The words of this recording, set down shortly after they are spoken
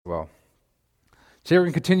Well, today we're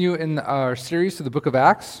going to continue in our series to the book of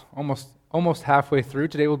Acts, almost halfway through.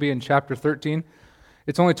 Today we'll be in chapter 13.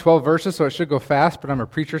 It's only 12 verses, so it should go fast, but I'm a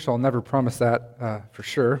preacher, so I'll never promise that for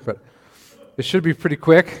sure. But it should be pretty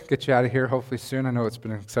quick. Get you out of here hopefully soon. I know it's been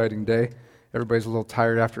an exciting day. Everybody's a little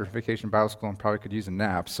tired after vacation Bible school and probably could use a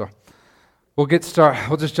nap. So we'll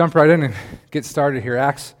just jump right in and get started here.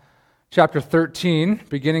 Acts chapter 13,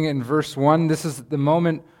 beginning in verse 1. This is the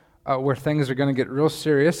moment where things are going to get real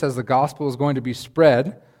serious as the gospel is going to be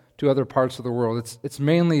spread to other parts of the world. It's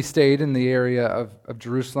mainly stayed in the area of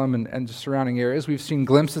Jerusalem and the surrounding areas. We've seen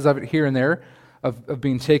glimpses of it here and there of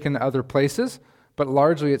being taken to other places, but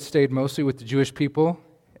largely it stayed mostly with the Jewish people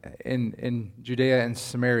in Judea and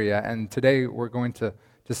Samaria. And today we're going to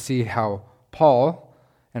see how Paul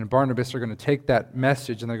and Barnabas are going to take that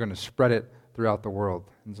message and they're going to spread it throughout the world.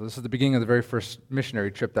 And so this is the beginning of the very first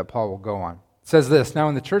missionary trip that Paul will go on. It says this: Now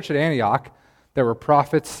in the church at Antioch there were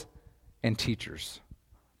prophets and teachers.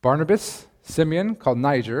 Barnabas, Simeon, called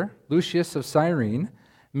Niger, Lucius of Cyrene,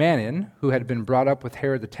 Manaen, who had been brought up with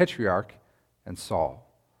Herod the Tetrarch, and Saul.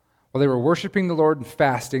 While they were worshiping the Lord and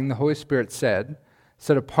fasting, the Holy Spirit said,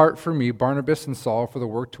 "Set apart for me Barnabas and Saul for the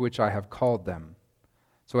work to which I have called them."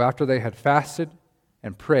 So after they had fasted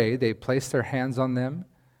and prayed, they placed their hands on them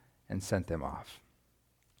and sent them off.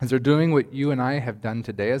 As they're doing what you and I have done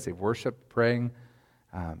today, as they've worshiped, praying,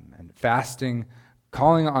 and fasting,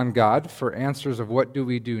 calling on God for answers of what do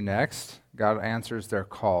we do next, God answers their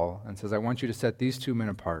call and says, I want you to set these two men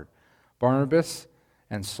apart, Barnabas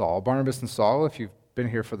and Saul. Barnabas and Saul, if you've been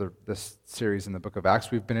here for this series in the book of Acts,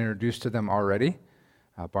 we've been introduced to them already.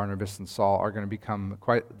 Barnabas and Saul are going to become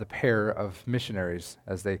quite the pair of missionaries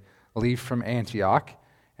as they leave from Antioch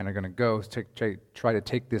and are going to go try to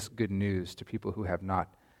take this good news to people who have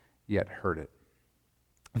not yet heard it.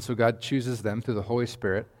 And so God chooses them through the Holy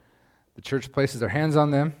Spirit. The church places their hands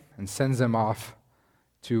on them and sends them off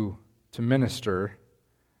to minister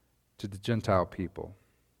to the Gentile people.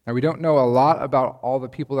 Now, we don't know a lot about all the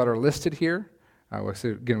people that are listed here.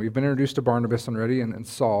 Again, we've been introduced to Barnabas already and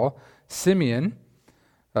Saul. Simeon,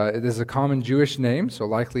 it is a common Jewish name, so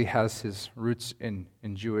likely has his roots in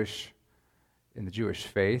the Jewish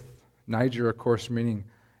faith. Niger, of course, meaning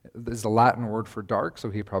is the Latin word for dark, so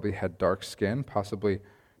he probably had dark skin, possibly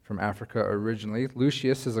from Africa originally.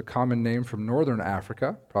 Lucius is a common name from northern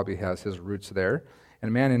Africa, probably has his roots there.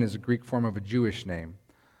 And Manaen is a Greek form of a Jewish name.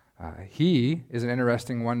 He is an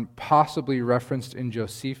interesting one, possibly referenced in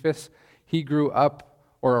Josephus. He grew up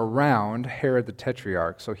or around Herod the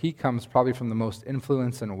Tetrarch, so he comes probably from the most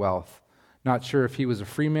influence and wealth. Not sure if he was a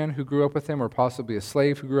free man who grew up with him or possibly a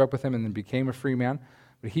slave who grew up with him and then became a free man,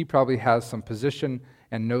 but he probably has some position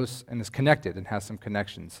and knows and is connected and has some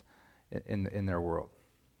connections in their world.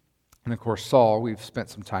 And of course, Saul, we've spent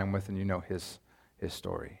some time with, and you know his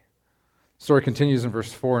story. The story continues in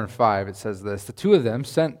verse 4 and 5. It says this: The two of them,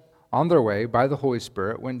 sent on their way by the Holy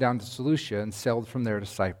Spirit, went down to Seleucia and sailed from there to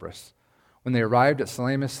Cyprus. When they arrived at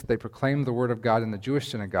Salamis, they proclaimed the word of God in the Jewish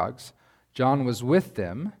synagogues. John was with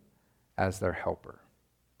them as their helper.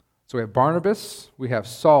 So we have Barnabas, we have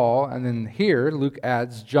Saul, and then here Luke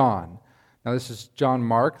adds John. Now this is John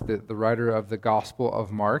Mark, the writer of the Gospel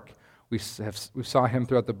of Mark. We saw him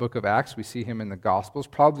throughout the book of Acts. We see him in the Gospels,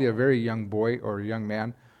 probably a very young boy or a young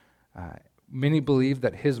man. Many believe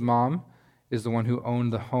that his mom is the one who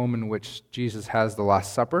owned the home in which Jesus has the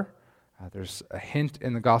Last Supper. There's a hint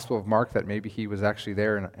in the Gospel of Mark that maybe he was actually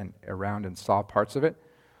there and around and saw parts of it.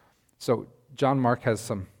 So John Mark is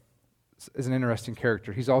an interesting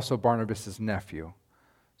character. He's also Barnabas' nephew.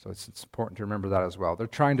 So it's important to remember that as well. They're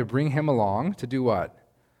trying to bring him along to do what?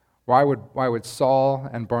 Why would Saul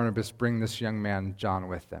and Barnabas bring this young man, John,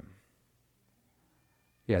 with them?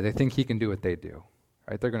 Yeah, they think he can do what they do.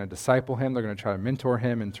 Right? They're going to disciple him. They're going to try to mentor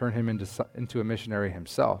him and turn him into a missionary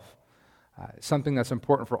himself. Something that's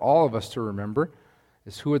important for all of us to remember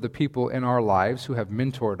is who are the people in our lives who have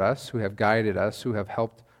mentored us, who have guided us, who have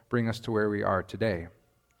helped bring us to where we are today.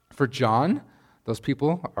 For John, those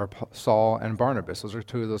people are Saul and Barnabas. Those are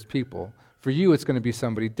two of those people. For you, it's going to be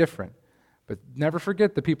somebody different. But never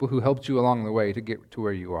forget the people who helped you along the way to get to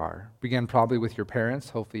where you are. Began probably with your parents,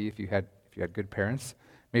 hopefully if you had good parents,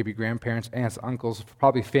 maybe grandparents, aunts, uncles,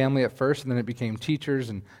 probably family at first, and then it became teachers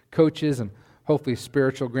and coaches and hopefully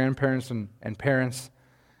spiritual grandparents and parents,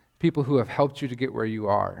 people who have helped you to get where you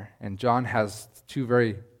are. And John has two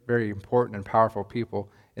very, very important and powerful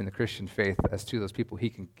people in the Christian faith as two of those people he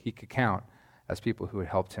could count as people who had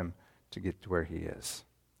helped him to get to where he is.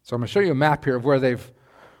 So I'm going to show you a map here of where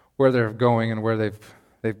they're going and where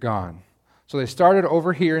they've gone. So they started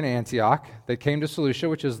over here in Antioch. They came to Seleucia,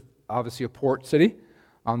 which is obviously a port city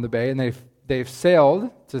on the bay, and they they've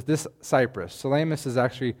sailed to this Cyprus. Salamis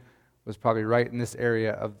was probably right in this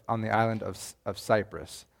area on the island of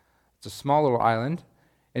Cyprus. It's a small little island.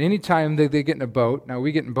 And any time they get in a boat, now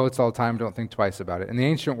we get in boats all the time, don't think twice about it. In the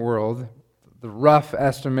ancient world, the rough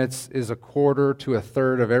estimates is a quarter to a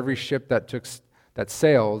third of every ship that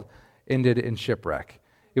sailed ended in shipwreck.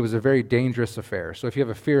 It was a very dangerous affair. So if you have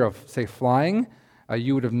a fear of, say, flying,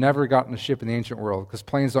 you would have never gotten a ship in the ancient world because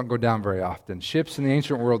planes don't go down very often. Ships in the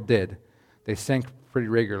ancient world did. They sank pretty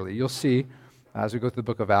regularly. You'll see as we go through the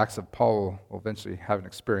book of Acts that Paul will eventually have an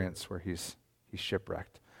experience where he's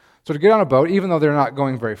shipwrecked. So to get on a boat, even though they're not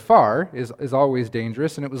going very far, is always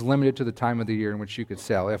dangerous, and it was limited to the time of the year in which you could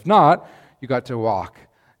sail. If not, you got to walk.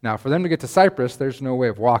 Now, for them to get to Cyprus, there's no way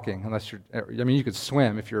of walking unless you could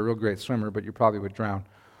swim if you're a real great swimmer, but you probably would drown.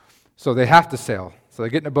 So they have to sail. So they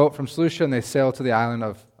get in a boat from Seleucia and they sail to the island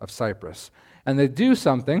of Cyprus. And they do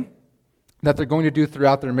something that they're going to do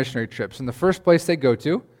throughout their missionary trips. And the first place they go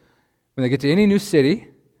to, when they get to any new city,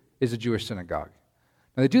 is a Jewish synagogue.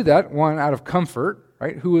 Now they do that, one, out of comfort,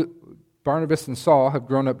 right? Barnabas and Saul have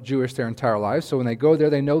grown up Jewish their entire lives, so when they go there,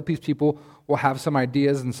 they know these people will have some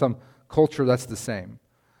ideas and some culture that's the same.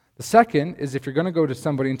 The second is if you're going to go to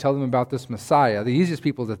somebody and tell them about this Messiah, the easiest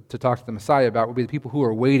people to talk to the Messiah about would be the people who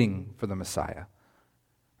are waiting for the Messiah.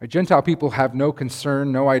 Right? Gentile people have no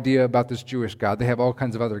concern, no idea about this Jewish God. They have all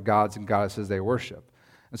kinds of other gods and goddesses they worship.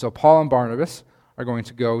 And so Paul and Barnabas are going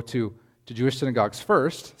to go to Jewish synagogues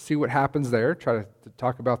first, see what happens there, try to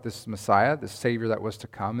talk about this Messiah, this Savior that was to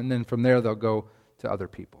come, and then from there they'll go to other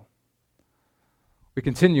people. We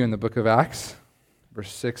continue in the book of Acts,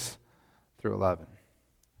 verse 6 through 11.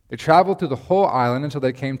 They traveled through the whole island until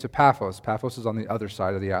they came to Paphos. Paphos is on the other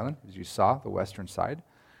side of the island, as you saw, the western side.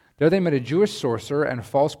 There they met a Jewish sorcerer and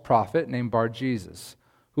false prophet named Bar-Jesus,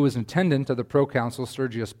 who was intendant of the proconsul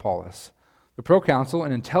Sergius Paulus. The proconsul,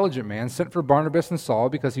 an intelligent man, sent for Barnabas and Saul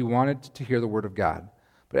because he wanted to hear the word of God.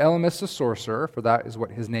 But Elymas, the sorcerer, for that is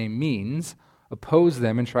what his name means, opposed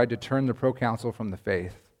them and tried to turn the proconsul from the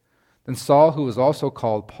faith. Then Saul, who was also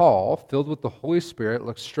called Paul, filled with the Holy Spirit,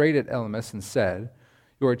 looked straight at Elymas and said,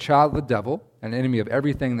 "You are a child of the devil, an enemy of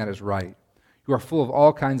everything that is right. You are full of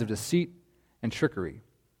all kinds of deceit and trickery.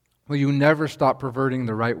 Will you never stop perverting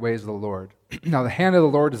the right ways of the Lord? Now the hand of the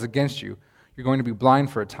Lord is against you. You're going to be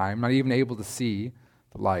blind for a time, not even able to see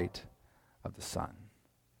the light of the sun."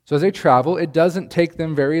 So as they travel, it doesn't take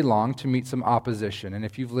them very long to meet some opposition. And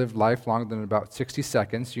if you've lived life longer than about 60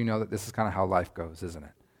 seconds, you know that this is kind of how life goes, isn't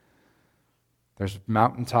it? There's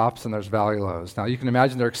mountaintops and there's valley lows. Now you can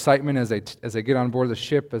imagine their excitement as they get on board the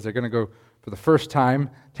ship, as they're going to go for the first time,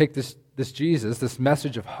 take this Jesus, this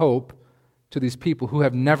message of hope to these people who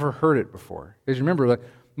have never heard it before. Because remember, like,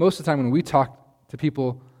 most of the time when we talk to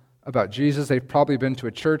people about Jesus, they've probably been to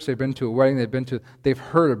a church, they've been to a wedding, they've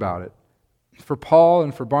heard about it. For Paul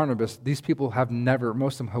and for Barnabas, these people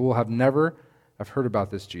most of them will have never heard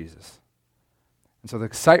about this Jesus. And so the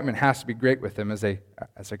excitement has to be great with them as they're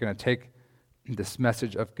going to take this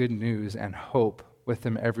message of good news and hope with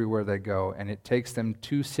them everywhere they go. And it takes them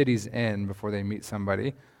 2 cities in before they meet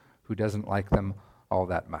somebody who doesn't like them all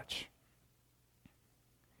that much.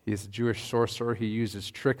 He is a Jewish sorcerer. He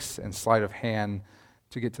uses tricks and sleight of hand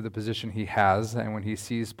to get to the position he has. And when he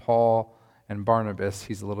sees Paul and Barnabas,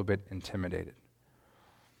 he's a little bit intimidated.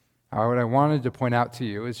 Now, what I wanted to point out to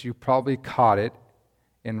you is you probably caught it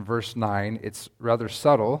in verse 9. It's rather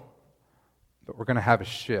subtle, but we're going to have a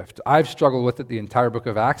shift. I've struggled with it the entire book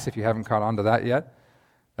of Acts, if you haven't caught on to that yet.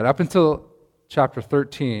 But up until chapter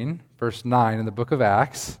 13, verse 9 in the book of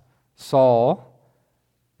Acts, Saul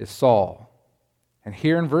is Saul. And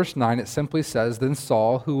here in verse 9, it simply says, "Then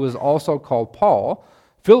Saul, who was also called Paul,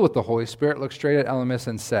 filled with the Holy Spirit, looked straight at Elymas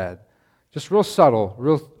and said," just real subtle,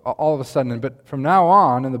 all of a sudden, but from now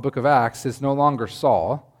on in the book of Acts, it's no longer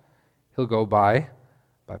Saul. He'll go by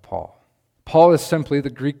Paul. Paul is simply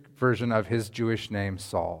the Greek version of his Jewish name,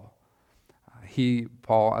 Saul.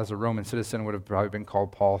 Paul, as a Roman citizen, would have probably been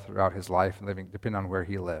called Paul throughout his life, depending on where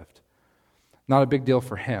he lived. Not a big deal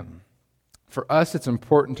for him. For us, it's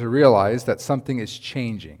important to realize that something is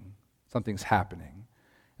changing. Something's happening.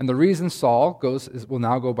 And the reason Saul will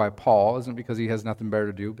now go by Paul isn't because he has nothing better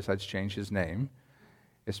to do besides change his name.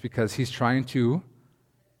 It's because he's trying to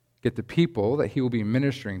get the people that he will be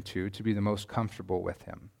ministering to be the most comfortable with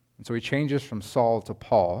him. And so he changes from Saul to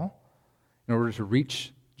Paul in order to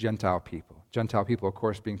reach Gentile people. Gentile people, of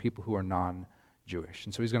course, being people who are non-Jewish.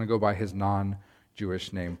 And so he's going to go by his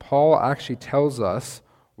non-Jewish name. Paul actually tells us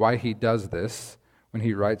why he does this when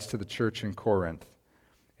he writes to the church in Corinth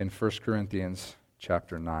in 1 Corinthians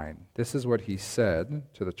chapter 9. This is what he said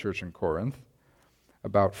to the church in Corinth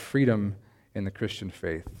about freedom in the Christian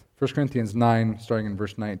faith. 1 Corinthians 9, starting in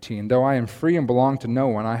verse 19. Though I am free and belong to no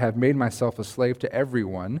one, I have made myself a slave to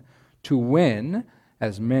everyone to win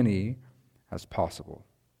as many as possible.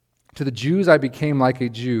 To the Jews I became like a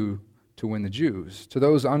Jew to win the Jews. To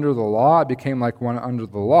those under the law I became like one under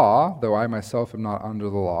the law, though I myself am not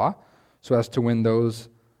under the law, so as to win those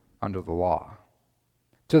under the law.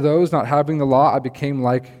 To those not having the law I became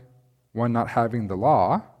like one not having the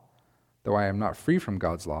law, though I am not free from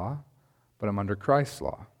God's law, but am under Christ's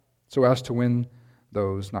law, so as to win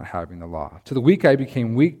those not having the law. To the weak I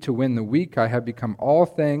became weak to win the weak. I have become all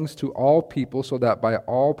things to all people, so that by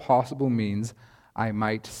all possible means I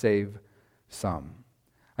might save some.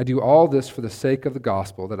 I do all this for the sake of the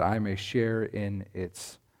gospel, that I may share in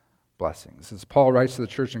its blessings. As Paul writes to the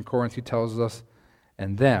church in Corinth, he tells us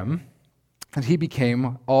and them that he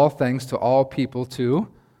became all things to all people to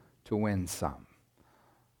win some.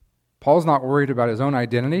 Paul's not worried about his own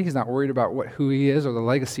identity. He's not worried about who he is or the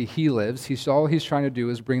legacy he lives. All he's trying to do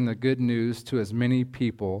is bring the good news to as many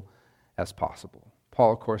people as possible.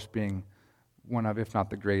 Paul, of course, being one of, if not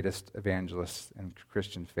the greatest evangelists in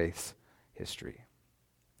Christian faith's history.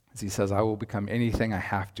 As he says, I will become anything I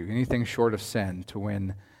have to, anything short of sin, to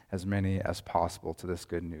win as many as possible to this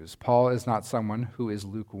good news. Paul is not someone who is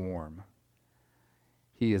lukewarm.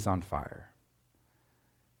 He is on fire.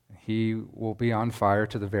 He will be on fire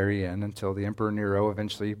to the very end until the Emperor Nero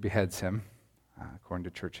eventually beheads him, according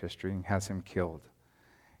to church history, and has him killed.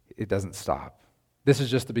 It doesn't stop. This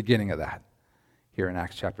is just the beginning of that here in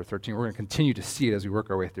Acts chapter 13. We're going to continue to see it as we work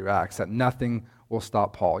our way through Acts, that nothing will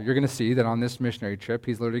stop Paul. You're going to see that on this missionary trip,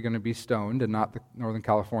 he's literally going to be stoned, and not the Northern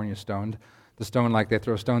California stoned. The stone like they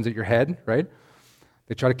throw stones at your head, right?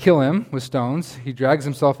 They try to kill him with stones. He drags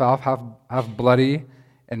himself out, half bloody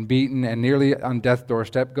and beaten and nearly on death's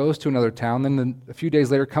doorstep, goes to another town, then a few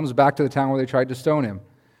days later comes back to the town where they tried to stone him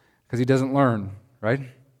because he doesn't learn, right?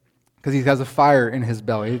 Because he has a fire in his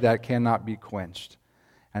belly that cannot be quenched.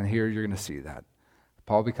 And here you're going to see that.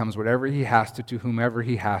 Paul becomes whatever he has to whomever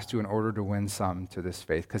he has to in order to win some to this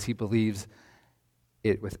faith, because he believes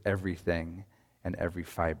it with everything and every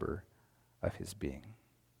fiber of his being.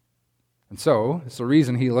 And so, it's the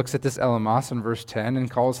reason he looks at this Elymas in verse 10 and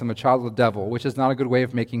calls him a child of the devil, which is not a good way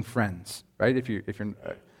of making friends, right? If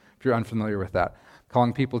you're unfamiliar with that.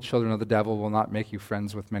 Calling people children of the devil will not make you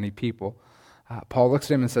friends with many people. Paul looks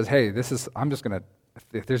at him and says, hey,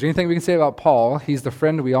 if there's anything we can say about Paul, he's the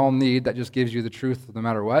friend we all need that just gives you the truth no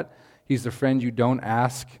matter what. He's the friend you don't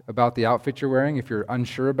ask about the outfit you're wearing if you're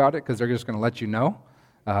unsure about it, because they're just going to let you know.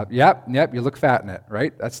 Yep, you look fat in it,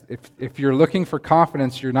 right? That's if you're looking for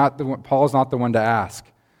confidence, you're not the one. Paul's not the one to ask,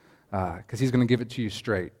 because he's going to give it to you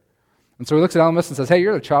straight. And so he looks at Elymas and says, "Hey,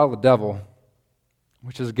 you're the child of the devil,"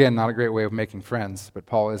 which is again not a great way of making friends. But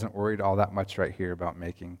Paul isn't worried all that much right here about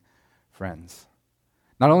making friends.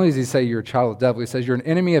 Not only does he say you're a child of the devil, he says you're an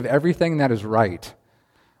enemy of everything that is right.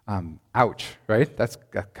 Ouch, right? That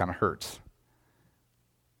kind of hurts.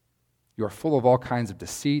 You are full of all kinds of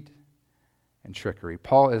deceit and trickery.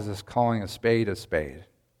 Paul is just calling a spade a spade. He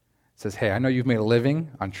says, hey, I know you've made a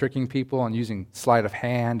living on tricking people and using sleight of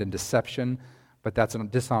hand and deception, but that's a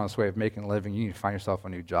dishonest way of making a living. You need to find yourself a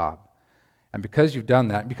new job. And because you've done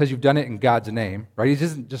that, because you've done it in God's name, right? He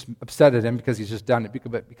isn't just upset at him because he's just done it,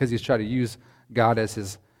 but because he's trying to use God as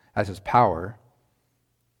his power.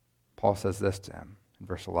 Paul says this to him in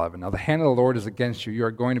verse 11. Now the hand of the Lord is against you. You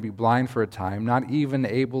are going to be blind for a time, not even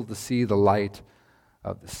able to see the light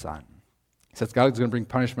of the sun. He says God is going to bring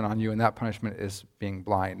punishment on you, and that punishment is being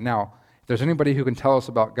blind. Now, if there's anybody who can tell us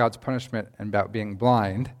about God's punishment and about being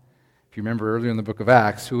blind, if you remember earlier in the book of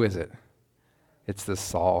Acts, who is it? It's this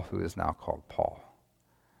Saul who is now called Paul.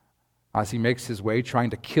 As he makes his way trying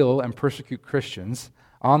to kill and persecute Christians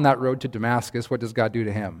on that road to Damascus, what does God do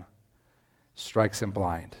to him? Strikes him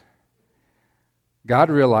blind. God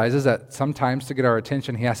realizes that sometimes to get our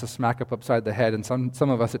attention, he has to smack up upside the head, and some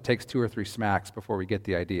of us it takes 2 or 3 smacks before we get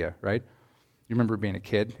the idea, right? You remember being a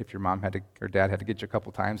kid, if your mom or dad had to get you a couple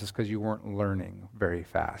times, it's because you weren't learning very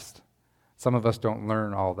fast. Some of us don't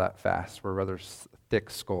learn all that fast. We're rather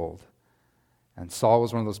thick-skulled. And Saul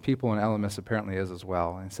was one of those people, and Elymas apparently is as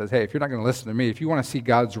well. And he says, hey, if you're not going to listen to me, if you want to see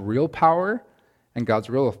God's real power and God's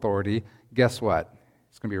real authority, guess what?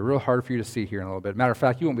 It's going to be real hard for you to see here in a little bit. Matter of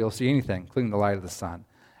fact, you won't be able to see anything, including the light of the sun.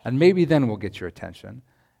 And maybe then we'll get your attention. And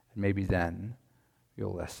maybe then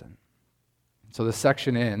you'll listen. So this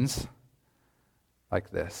section ends like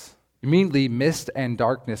this. Immediately, mist and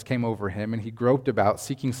darkness came over him, and he groped about,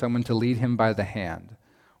 seeking someone to lead him by the hand.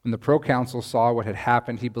 When the proconsul saw what had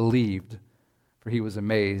happened, he believed, for he was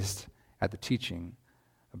amazed at the teaching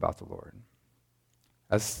about the Lord.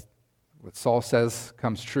 As what Saul says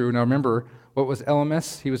comes true. Now remember, what was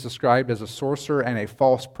Elymas? He was described as a sorcerer and a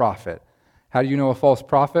false prophet. How do you know a false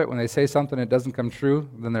prophet? When they say something that doesn't come true,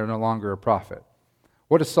 then they're no longer a prophet.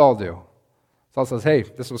 What does Saul do? Saul says, hey,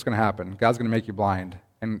 this is what's going to happen. God's going to make you blind.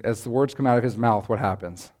 And as the words come out of his mouth, what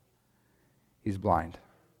happens? He's blind.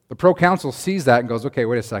 The proconsul sees that and goes, okay,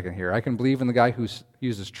 wait a second here. I can believe in the guy who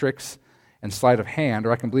uses tricks and sleight of hand,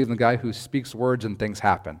 or I can believe in the guy who speaks words and things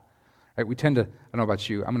happen. Right? We tend to, I don't know about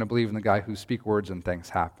you, I'm going to believe in the guy who speaks words and things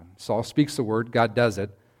happen. Saul speaks the word, God does it,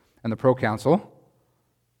 and the proconsul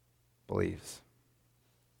believes.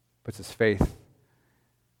 Puts his faith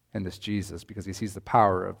in this Jesus because he sees the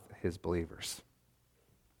power of his believers.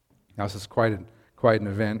 Now this is quite an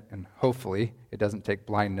event, and hopefully it doesn't take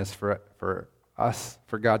blindness for us,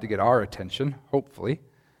 for God to get our attention, hopefully.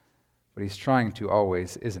 But he's trying to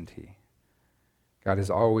always, isn't he? God is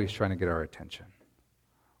always trying to get our attention.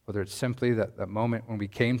 Whether it's simply that moment when we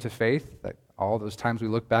came to faith, that all those times we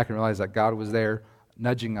look back and realize that God was there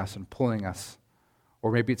nudging us and pulling us.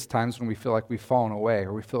 Or maybe it's times when we feel like we've fallen away,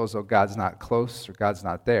 or we feel as though God's not close or God's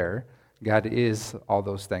not there. God is all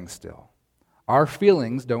those things still. Our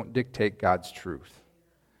feelings don't dictate God's truth.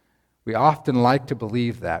 We often like to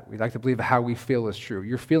believe that. We like to believe how we feel is true.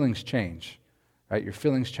 Your feelings change, right? Your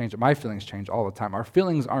feelings change. My feelings change all the time. Our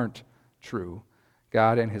feelings aren't true.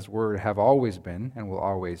 God and his word have always been and will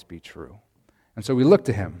always be true. And so we look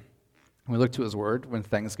to him. We look to his word when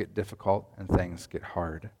things get difficult and things get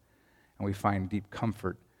hard. And we find deep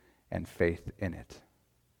comfort and faith in it.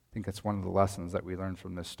 I think that's one of the lessons that we learn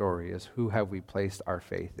from this story is who have we placed our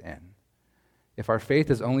faith in? If our faith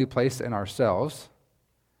is only placed in ourselves,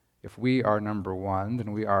 if we are number one,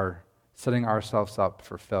 then we are setting ourselves up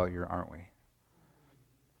for failure, aren't we?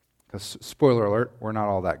 Because, spoiler alert, we're not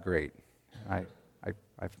all that great.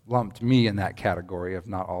 I've lumped me in that category of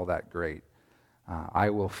not all that great.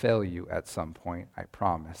 I will fail you at some point, I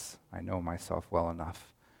promise. I know myself well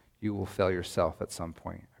enough. You will fail yourself at some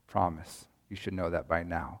point, I promise. You should know that by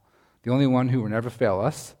now. The only one who will never fail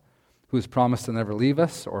us, who has promised to never leave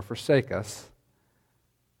us or forsake us,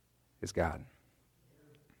 is God.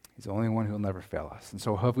 He's the only one who will never fail us. And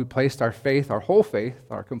so have we placed our faith, our whole faith,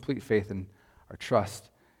 our complete faith, and our trust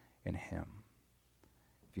in him?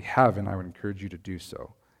 If you haven't, I would encourage you to do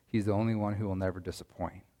so. He's the only one who will never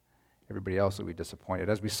disappoint. Everybody else will be disappointed.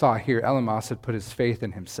 As we saw here, Elymas had put his faith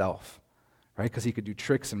in himself, right? Because he could do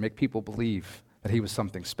tricks and make people believe that he was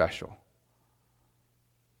something special.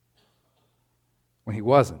 When he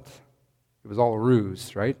wasn't. It was all a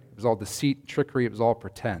ruse, right? It was all deceit, trickery, it was all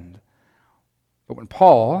pretend. But when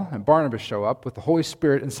Paul and Barnabas show up with the Holy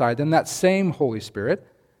Spirit inside them, that same Holy Spirit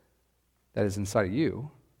that is inside of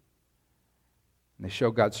you, and they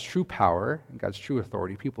show God's true power and God's true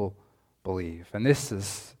authority, people believe. And this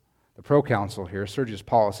is the proconsul here, Sergius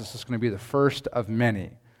Paulus. This is going to be the first of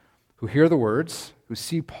many who hear the words, who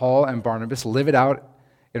see Paul and Barnabas live it out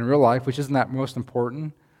in real life, which isn't that most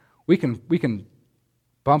important. We can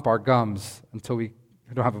bump our gums until we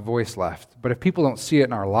don't have a voice left. But if people don't see it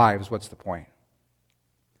in our lives, what's the point?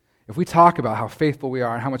 If we talk about how faithful we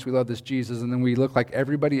are and how much we love this Jesus, and then we look like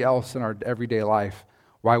everybody else in our everyday life,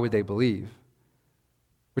 why would they believe?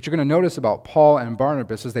 What you're going to notice about Paul and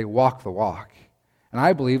Barnabas is they walk the walk. And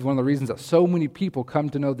I believe one of the reasons that so many people come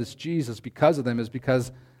to know this Jesus because of them is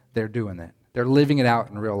because they're doing it. They're living it out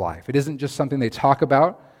in real life. It isn't just something they talk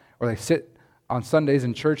about or they sit on Sundays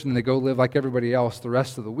in church and then they go live like everybody else the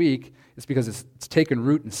rest of the week. It's because it's taken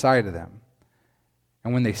root inside of them.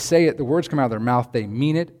 And when they say it, the words come out of their mouth, they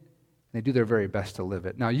mean it, and they do their very best to live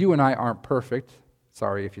it. Now, you and I aren't perfect.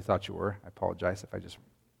 Sorry if you thought you were. I apologize if I just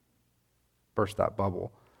burst that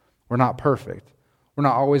bubble. We're not perfect. We're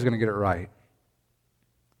not always going to get it right.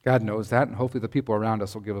 God knows that, and hopefully the people around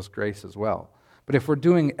us will give us grace as well. But if we're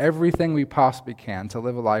doing everything we possibly can to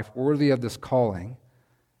live a life worthy of this calling,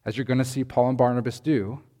 as you're going to see Paul and Barnabas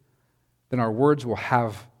do, then our words will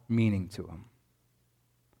have meaning to them.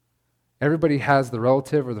 Everybody has the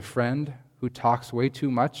relative or the friend who talks way too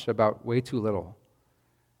much about way too little.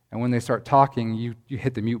 And when they start talking, you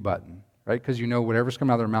hit the mute button, right? Because you know whatever's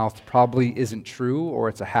coming out of their mouth probably isn't true or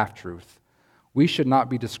it's a half-truth. We should not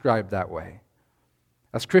be described that way.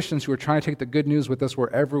 As Christians who are trying to take the good news with us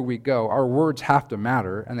wherever we go, our words have to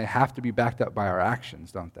matter and they have to be backed up by our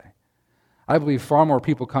actions, don't they? I believe far more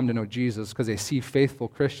people come to know Jesus because they see faithful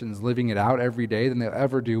Christians living it out every day than they'll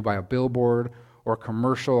ever do by a billboard or a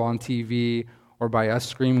commercial on TV or by us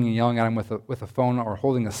screaming and yelling at them with a phone or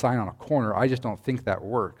holding a sign on a corner. I just don't think that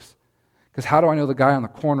works. Because how do I know the guy on the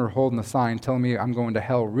corner holding the sign telling me I'm going to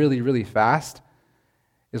hell really, really fast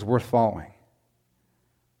is worth following?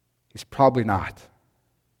 He's probably not.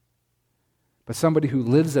 But somebody who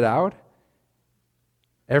lives it out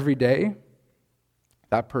every day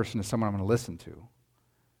that person is someone I'm going to listen to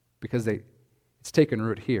because it's taken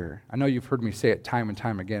root here. I know you've heard me say it time and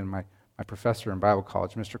time again. My professor in Bible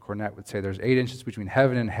college, Mr. Cornett, would say there's 8 inches between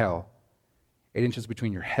heaven and hell, 8 inches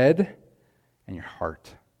between your head and your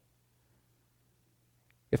heart.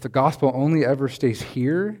 If the gospel only ever stays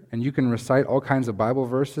here and you can recite all kinds of Bible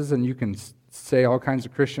verses and you can say all kinds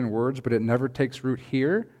of Christian words, but it never takes root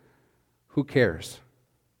here, who cares?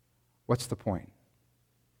 What's the point?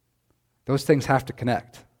 Those things have to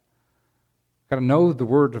connect. You've got to know the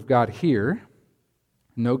Word of God here,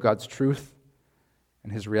 know God's truth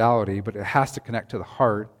and His reality, but it has to connect to the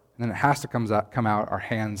heart, and then it has to come out our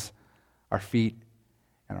hands, our feet,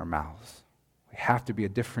 and our mouths. We have to be a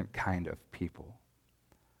different kind of people.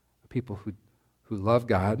 People who love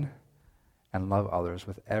God and love others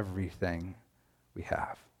with everything we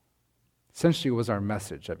have. Essentially, was our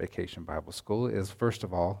message at Vacation Bible School is, first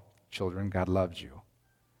of all, children, God loves you.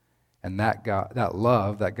 And that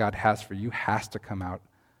love that God has for you has to come out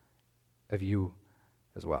of you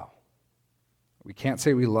as well. We can't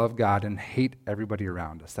say we love God and hate everybody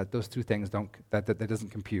around us. That those two things that doesn't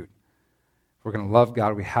compute. If we're going to love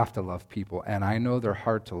God, we have to love people. And I know they're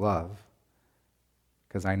hard to love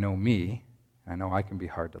because I know me. I know I can be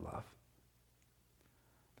hard to love.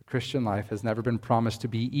 The Christian life has never been promised to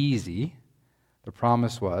be easy. The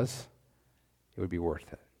promise was it would be worth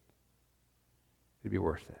it. It would be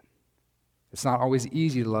worth it. It's not always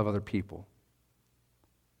easy to love other people.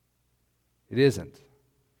 It isn't,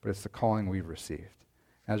 but it's the calling we've received.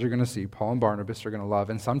 As you're going to see, Paul and Barnabas are going to love,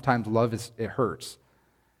 and sometimes love it hurts.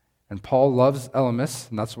 And Paul loves Elymas,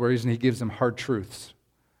 and that's the reason he gives them hard truths.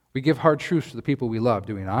 We give hard truths to the people we love,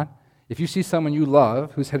 do we not? If you see someone you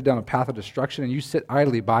love who's headed down a path of destruction and you sit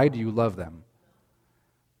idly by, do you love them?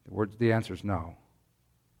 The answer is no.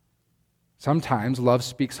 Sometimes love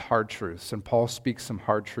speaks hard truths, and Paul speaks some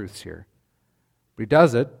hard truths here. But he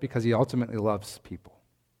does it because he ultimately loves people.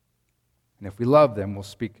 And if we love them, we'll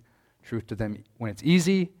speak truth to them when it's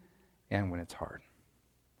easy and when it's hard.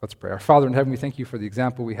 Let's pray. Our Father in heaven, we thank you for the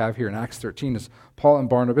example we have here in Acts 13 as Paul and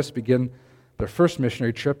Barnabas begin their first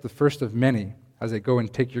missionary trip, the first of many, as they go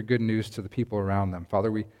and take your good news to the people around them.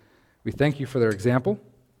 Father, we thank you for their example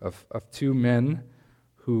of two men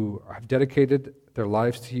who have dedicated their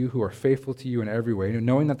lives to you, who are faithful to you in every way,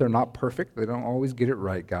 knowing that they're not perfect, they don't always get it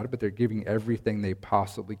right, God, but they're giving everything they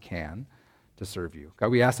possibly can to serve you. God,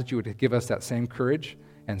 we ask that you would give us that same courage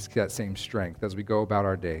and that same strength as we go about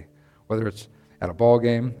our day, whether it's at a ball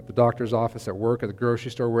game, at the doctor's office, at work, at the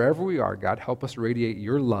grocery store, wherever we are. God, help us radiate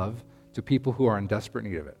your love to people who are in desperate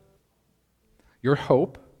need of it. Your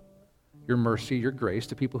hope, your mercy, your grace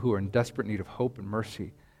to people who are in desperate need of hope and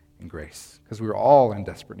mercy and grace, because we are all in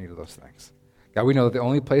desperate need of those things. God, we know that the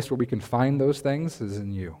only place where we can find those things is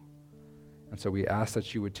in you. And so we ask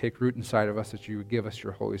that you would take root inside of us, that you would give us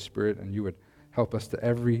your Holy Spirit, and you would help us to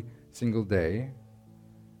every single day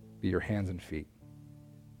be your hands and feet,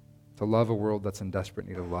 to love a world that's in desperate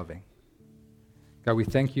need of loving. God, we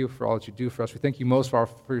thank you for all that you do for us. We thank you most for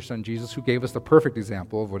your Son, Jesus, who gave us the perfect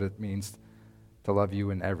example of what it means to love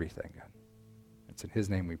you in everything, God. It's in his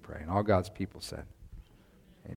name we pray. And all God's people said,